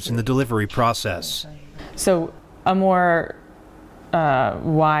midwives in the delivery process. So a more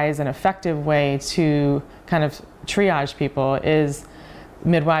wise and effective way to kind of triage people is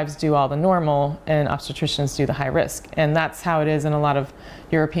midwives do all the normal and obstetricians do the high risk. And that's how it is in a lot of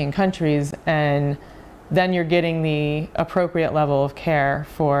European countries. And then you're getting the appropriate level of care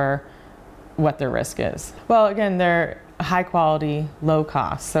for what their risk is. Well, again, they're high quality, low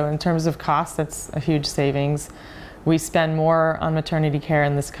cost. So in terms of cost, that's a huge savings. We spend more on maternity care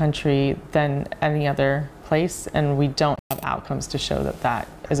in this country than any other place, and we don't have outcomes to show that that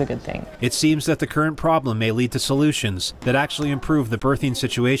is a good thing. It seems that the current problem may lead to solutions that actually improve the birthing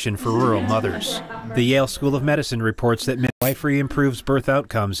situation for rural mothers. The Yale School of Medicine reports that midwifery improves birth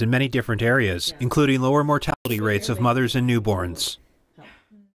outcomes in many different areas, including lower mortality rates of mothers and newborns.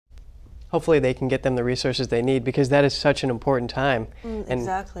 Hopefully they can get them the resources they need, because that is such an important time and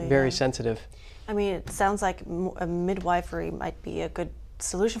exactly, very sensitive. I mean, it sounds like a midwifery might be a good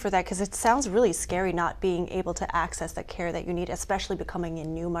solution for that, because it sounds really scary not being able to access the care that you need, especially becoming a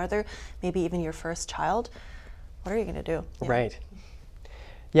new mother, maybe even your first child. What are you going to do? Yeah. Right.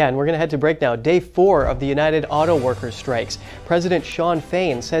 Yeah, and we're going to head to break now. Day 4 of the United Auto Workers strikes. President Shawn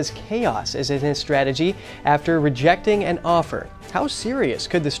Fain says chaos is in his strategy after rejecting an offer. How serious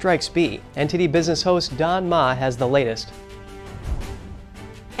could the strikes be? NTD Business host Don Ma has the latest.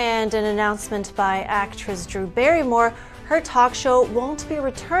 And an announcement by actress Drew Barrymore. Her talk show won't be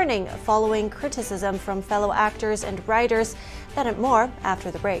returning following criticism from fellow actors and writers. That and more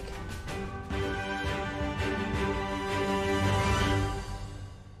after the break.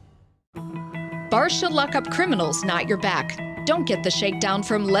 Bars should lock up criminals, not your back. Don't get the shakedown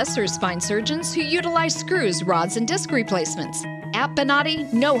from lesser spine surgeons who utilize screws, rods, and disc replacements. At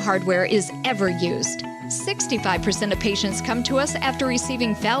Bonatti, no hardware is ever used. 65% of patients come to us after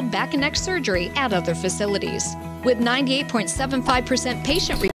receiving failed back and neck surgery at other facilities. With 98.75%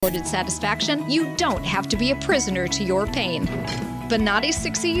 patient-reported satisfaction, you don't have to be a prisoner to your pain. Bonatti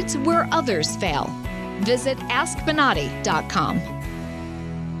succeeds where others fail. Visit AskBonatti.com.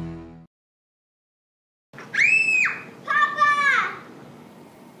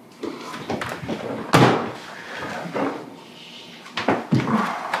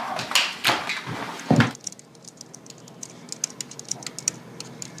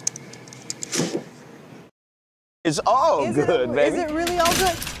 It's all good, baby. Is it really all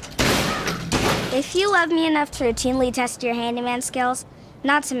good? If you love me enough to routinely test your handyman skills,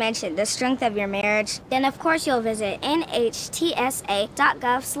 not to mention the strength of your marriage, then of course you'll visit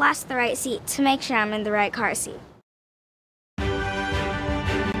nhtsa.gov/the-right-seat to make sure I'm in the right car seat.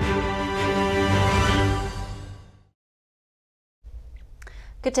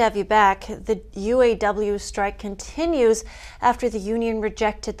 Good to have you back. The UAW strike continues after the union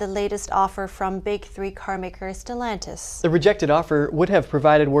rejected the latest offer from Big Three carmaker Stellantis. The rejected offer would have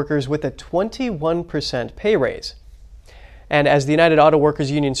provided workers with a 21% pay raise. And as the United Auto Workers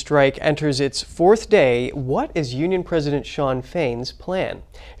Union strike enters its 4th day, what is Union President Shawn Fain's plan?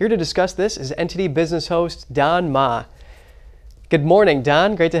 Here to discuss this is NTD Business host Don Ma. Good morning,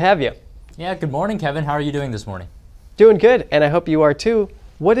 Don. Great to have you. Yeah, good morning, Kevin. How are you doing this morning? Doing good, and I hope you are too.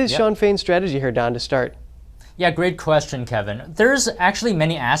 What is Shawn Fain's strategy here, Don, to start? Yeah, great question, Kevin. There's actually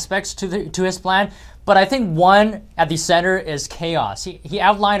many aspects to his plan, but I think one at the center is chaos. He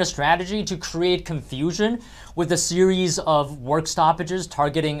outlined a strategy to create confusion with a series of work stoppages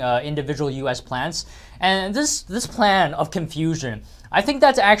targeting individual U.S. plants. And this plan of confusion, I think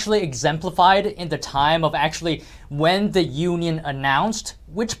that's actually exemplified in the time of actually when the union announced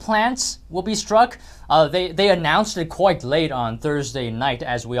which plants will be struck. They announced it quite late on Thursday night,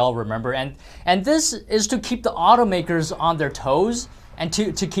 as we all remember. And this is to keep the automakers on their toes and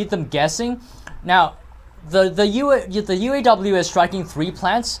to keep them guessing. Now, the UAW is striking 3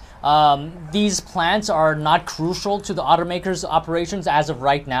 plants. These plants are not crucial to the automakers' operations as of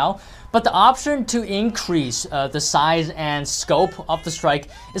right now, but the option to increase the size and scope of the strike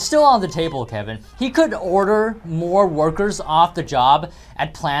is still on the table, Kevin. He could order more workers off the job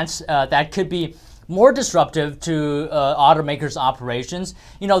at plants that could be more disruptive to automakers' operations.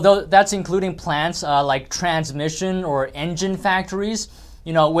 You know, that's including plants like transmission or engine factories,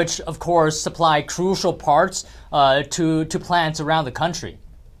 you know, which of course supply crucial parts to plants around the country.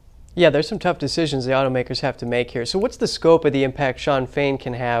 Yeah, there's some tough decisions the automakers have to make here. So what's the scope of the impact Shawn Fain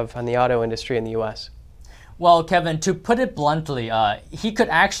can have on the auto industry in the U.S.? Well, Kevin, to put it bluntly, he could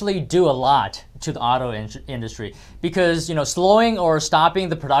actually do a lot to the auto industry because, you know, slowing or stopping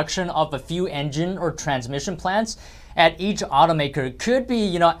the production of a few engine or transmission plants at each automaker could be,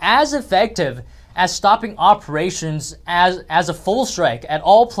 you know, as effective as stopping operations as a full strike at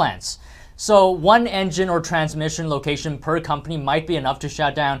all plants. So one engine or transmission location per company might be enough to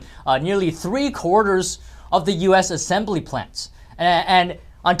shut down nearly 3/4 of the U.S. assembly plants. And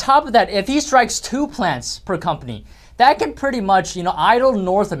on top of that, if he strikes 2 plants per company, that can pretty much, you know, idle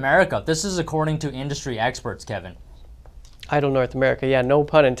North America. This is according to industry experts, Kevin. Idle North America, yeah, no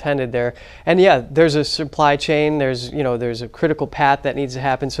pun intended there. And yeah, there's a supply chain, there's a critical path that needs to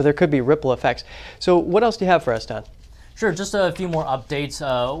happen, so there could be ripple effects. So what else do you have for us, Don? Sure, just a few more updates.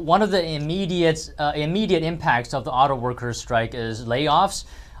 One of the immediate impacts of the auto workers' strike is layoffs,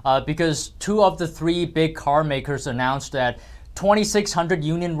 because 2 of the 3 big car makers announced that 2,600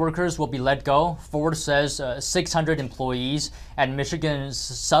 union workers will be let go. Ford says 600 employees at Michigan's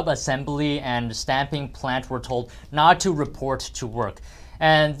sub-assembly and stamping plant were told not to report to work.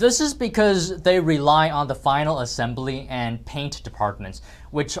 And this is because they rely on the final assembly and paint departments,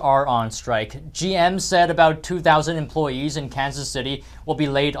 which are on strike. GM said about 2,000 employees in Kansas City will be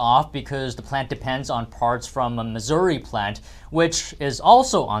laid off because the plant depends on parts from a Missouri plant, which is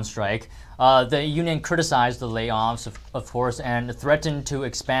also on strike. The union criticized the layoffs, of course, and threatened to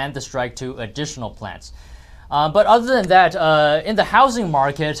expand the strike to additional plants. But other than that, in the housing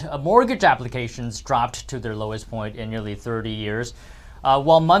market, mortgage applications dropped to their lowest point in nearly 30 years.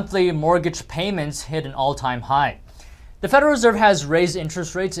 While monthly mortgage payments hit an all-time high. The Federal Reserve has raised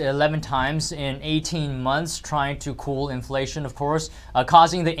interest rates 11 times in 18 months, trying to cool inflation, of course,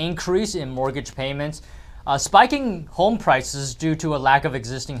 causing the increase in mortgage payments. Spiking home prices due to a lack of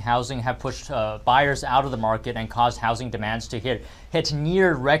existing housing have pushed buyers out of the market and caused housing demands to hit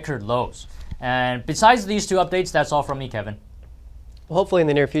near record lows. And besides these 2 updates, that's all from me, Kevin. Well, hopefully in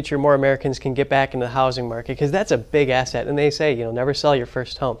the near future, more Americans can get back into the housing market because that's a big asset. And they say, you know, never sell your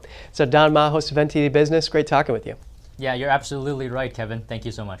first home. So Don Ma, host of NTD Business, great talking with you. Yeah, you're absolutely right, Kevin. Thank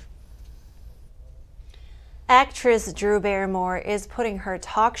you so much. Actress Drew Barrymore is putting her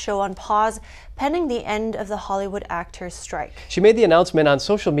talk show on pause pending the end of the Hollywood actors' strike. She made the announcement on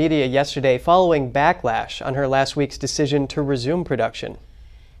social media yesterday following backlash on her last week's decision to resume production.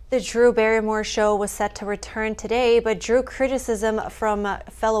 The Drew Barrymore show was set to return today, but drew criticism from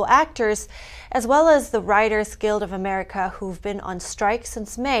fellow actors, as well as the Writers Guild of America, who've been on strike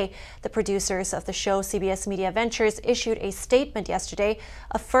since May. The producers of the show, CBS Media Ventures, issued a statement yesterday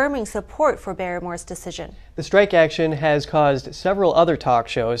affirming support for Barrymore's decision. The strike action has caused several other talk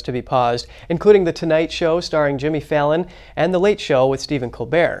shows to be paused, including The Tonight Show starring Jimmy Fallon and The Late Show with Stephen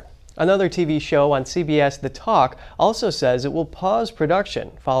Colbert. Another TV show on CBS, The Talk, also says it will pause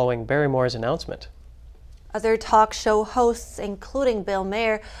production following Barrymore's announcement. Other talk show hosts, including Bill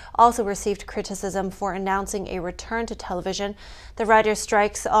Maher, also received criticism for announcing a return to television. The writers'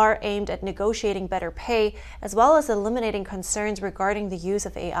 strikes are aimed at negotiating better pay, as well as eliminating concerns regarding the use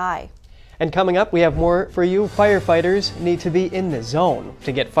of AI. And coming up, we have more for you. Firefighters need to be in the zone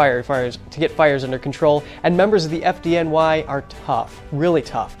to get fires under control, and members of the FDNY are tough, really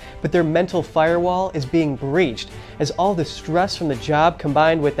tough, but their mental firewall is being breached as all the stress from the job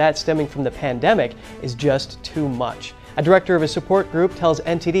combined with that stemming from the pandemic is just too much. A director of a support group tells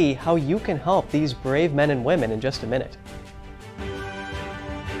NTD how you can help these brave men and women in just a minute.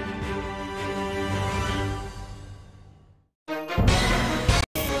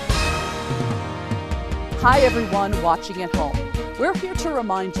 Hi everyone watching at home. We're here to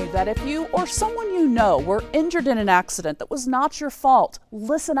remind you that if you or someone you know were injured in an accident that was not your fault,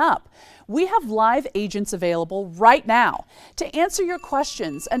 listen up. We have live agents available right now to answer your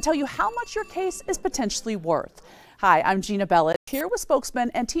questions and tell you how much your case is potentially worth. Hi, I'm Gina Bellet, here with spokesman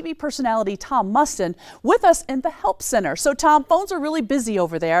and TV personality Tom Mustin with us in the Help Center. So Tom, phones are really busy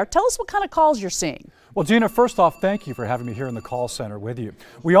over there. Tell us what kind of calls you're seeing. Well, Gina, first off, thank you for having me here in the call center with you.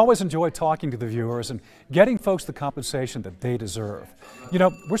 We always enjoy talking to the viewers and getting folks the compensation that they deserve. You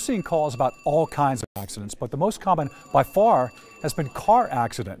know, we're seeing calls about all kinds of accidents, but the most common by far has been car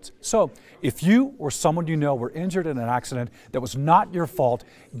accidents. So if you or someone you know were injured in an accident that was not your fault,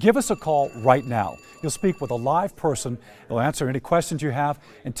 give us a call right now. You'll speak with a live person. They'll answer any questions you have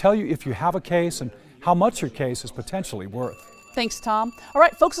and tell you if you have a case and how much your case is potentially worth. Thanks, Tom. All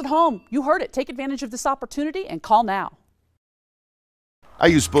right, folks at home, you heard it. Take advantage of this opportunity and call now. I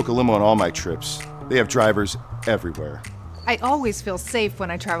use Book a Limo on all my trips. They have drivers everywhere. I always feel safe when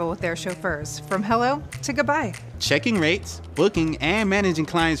I travel with their chauffeurs, from hello to goodbye. Checking rates, booking, and managing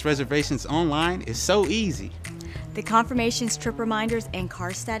clients' reservations online is so easy. The confirmations, trip reminders, and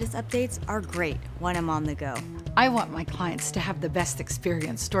car status updates are great when I'm on the go. I want my clients to have the best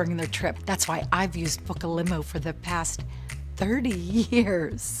experience during their trip. That's why I've used Book a Limo for the past 30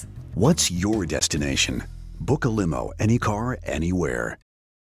 years. What's your destination? Book a limo, any car, anywhere.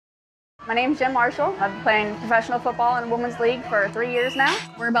 My name's Jen Marshall. I've been playing professional football in a women's league for 3 years now.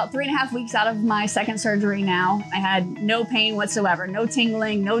 We're about 3.5 weeks out of my second surgery now. I had no pain whatsoever, no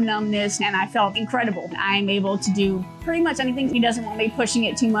tingling, no numbness, and I felt incredible. I'm able to do pretty much anything. He doesn't want me pushing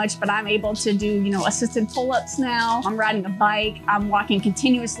it too much, but I'm able to do, assisted pull-ups now. I'm riding a bike. I'm walking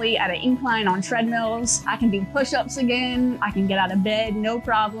continuously at an incline on treadmills. I can do push-ups again. I can get out of bed, no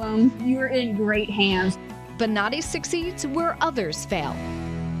problem. You're in great hands. Bonatti succeeds where others fail.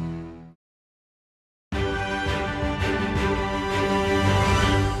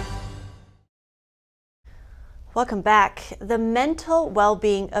 Welcome back. The mental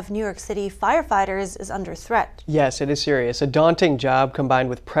well-being of New York City firefighters is under threat. Yes, it is serious. A daunting job combined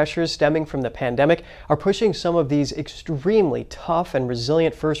with pressures stemming from the pandemic are pushing some of these extremely tough and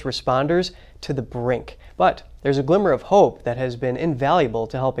resilient first responders to the brink. But there's a glimmer of hope that has been invaluable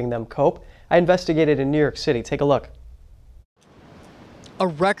to helping them cope. I investigated in New York City. Take a look. A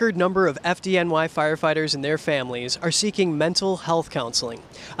record number of FDNY firefighters and their families are seeking mental health counseling.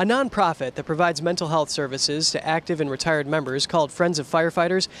 A nonprofit that provides mental health services to active and retired members called Friends of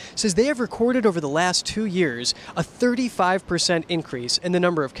Firefighters says they have recorded over the last 2 years a 35% increase in the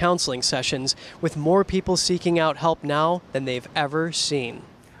number of counseling sessions, with more people seeking out help now than they've ever seen.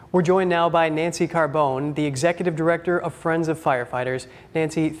 We're joined now by Nancy Carbone, the Executive Director of Friends of Firefighters.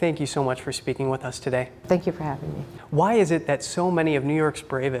 Nancy, thank you so much for speaking with us today. Thank you for having me. Why is it that so many of New York's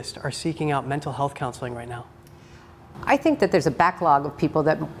bravest are seeking out mental health counseling right now? I think that there's a backlog of people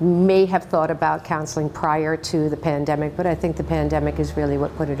that may have thought about counseling prior to the pandemic, but I think the pandemic is really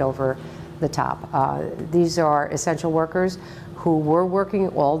what put it over the top. These are essential workers who were working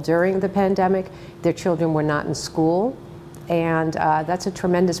all during the pandemic. Their children were not in school. And that's a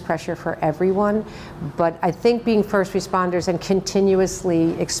tremendous pressure for everyone. But I think being first responders and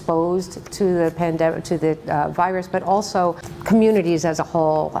continuously exposed to the pandemic, to the virus, but also communities as a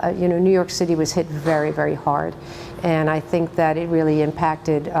whole. New York City was hit very, very hard. And I think that it really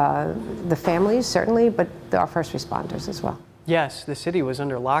impacted the families, certainly, but our first responders as well. Yes, the city was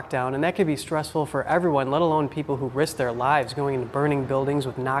under lockdown, and that could be stressful for everyone, let alone people who risk their lives going into burning buildings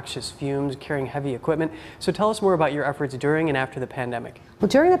with noxious fumes, carrying heavy equipment. So tell us more about your efforts during and after the pandemic. Well,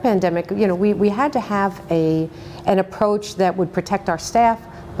 during the pandemic, we had to have an approach that would protect our staff,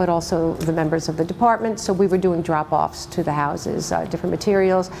 but also the members of the department. So we were doing drop-offs to the houses, different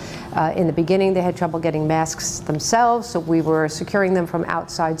materials. In the beginning, they had trouble getting masks themselves, so we were securing them from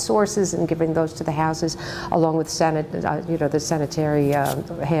outside sources and giving those to the houses, along with the sanitary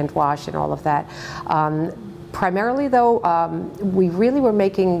hand wash and all of that. Primarily, though, we really were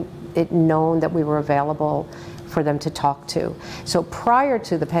making it known that we were available for them to talk to. So prior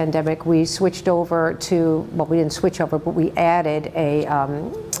to the pandemic, we switched over to, well, we didn't switch over, but we added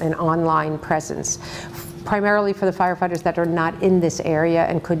an online presence, primarily for the firefighters that are not in this area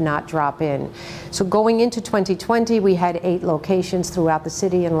and could not drop in. So going into 2020, we had 8 locations throughout the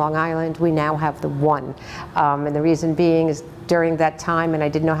city in Long Island. We now have the 1. And the reason being is during that time, and I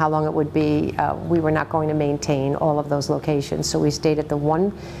didn't know how long it would be, we were not going to maintain all of those locations. So we stayed at the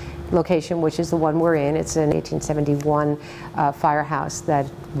 1 location, which is the one we're in. It's an 1871 firehouse that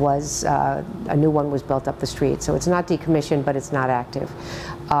was, a new one was built up the street. So it's not decommissioned, but it's not active.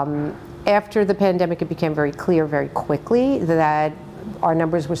 After the pandemic, it became very clear very quickly that our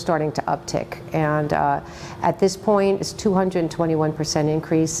numbers were starting to uptick. And at this point, it's 221%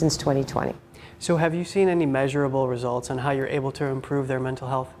 increase since 2020. So have you seen any measurable results on how you're able to improve their mental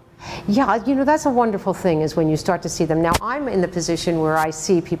health? Yeah, that's a wonderful thing, is when you start to see them. Now, I'm in the position where I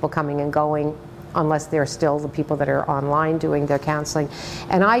see people coming and going, unless they're still the people that are online doing their counseling,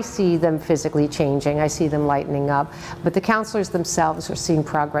 and I see them physically changing. I see them lightening up. But the counselors themselves are seeing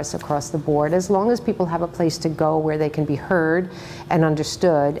progress across the board, as long as people have a place to go where they can be heard and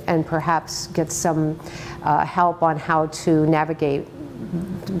understood, and perhaps get some help on how to navigate,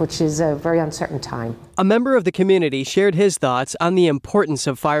 which is a very uncertain time. A member of the community shared his thoughts on the importance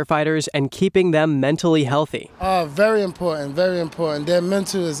of firefighters and keeping them mentally healthy. Very important, very important. Their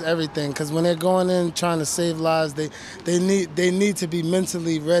mental is everything, because when they're going in trying to save lives, they need to be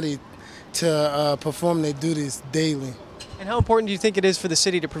mentally ready to perform their duties daily. And how important do you think it is for the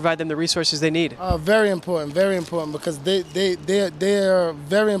city to provide them the resources they need? Very important, because they are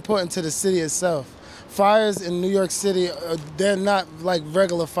very important to the city itself. Fires in New York City, they're not like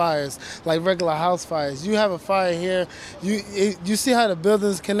regular fires, like regular house fires. You have a fire here, you see how the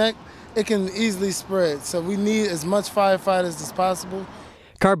buildings connect? It can easily spread. So we need as much firefighters as possible.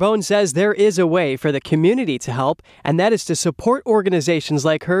 Carbone says there is a way for the community to help, and that is to support organizations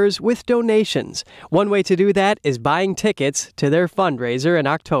like hers with donations. One way to do that is buying tickets to their fundraiser in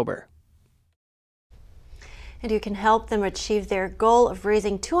October. And you can help them achieve their goal of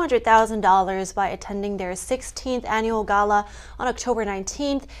raising $200,000 by attending their 16th annual gala on October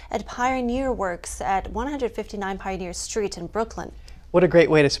 19th at Pioneer Works at 159 Pioneer Street in Brooklyn. What a great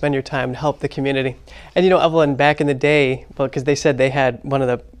way to spend your time to help the community. And you know, Evelyn, back in the day, because they said they had one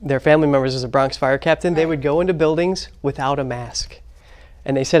of their family members as a Bronx fire captain, they would go into buildings without a mask.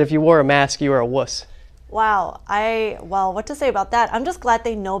 And they said if you wore a mask, you were a wuss. Wow, well, what to say about that? I'm just glad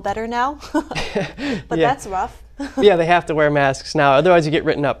they know better now, but that's rough. Yeah, they have to wear masks now, otherwise you get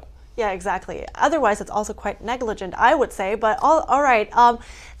written up. Yeah, exactly. Otherwise, it's also quite negligent, I would say. But all right,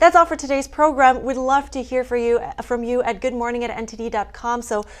 that's all for today's program. We'd love to hear from you at goodmorning@ntd.com.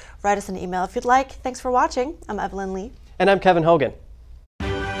 So write us an email if you'd like. Thanks for watching. I'm Evelyn Lee. And I'm Kevin Hogan.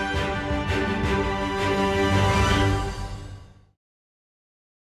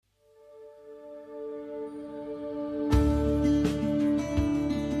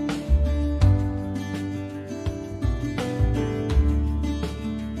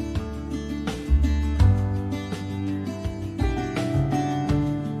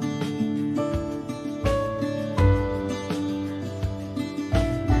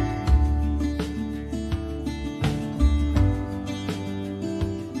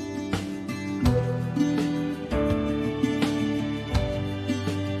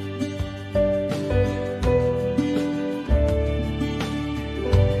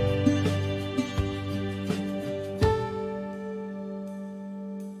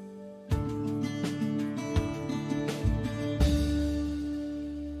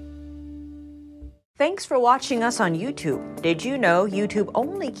 Thanks for watching us on YouTube. Did you know YouTube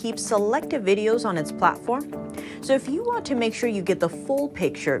only keeps selective videos on its platform? So if you want to make sure you get the full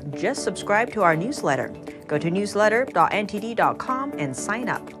picture, just subscribe to our newsletter. Go to newsletter.ntd.com and sign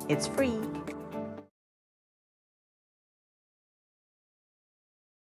up. It's free.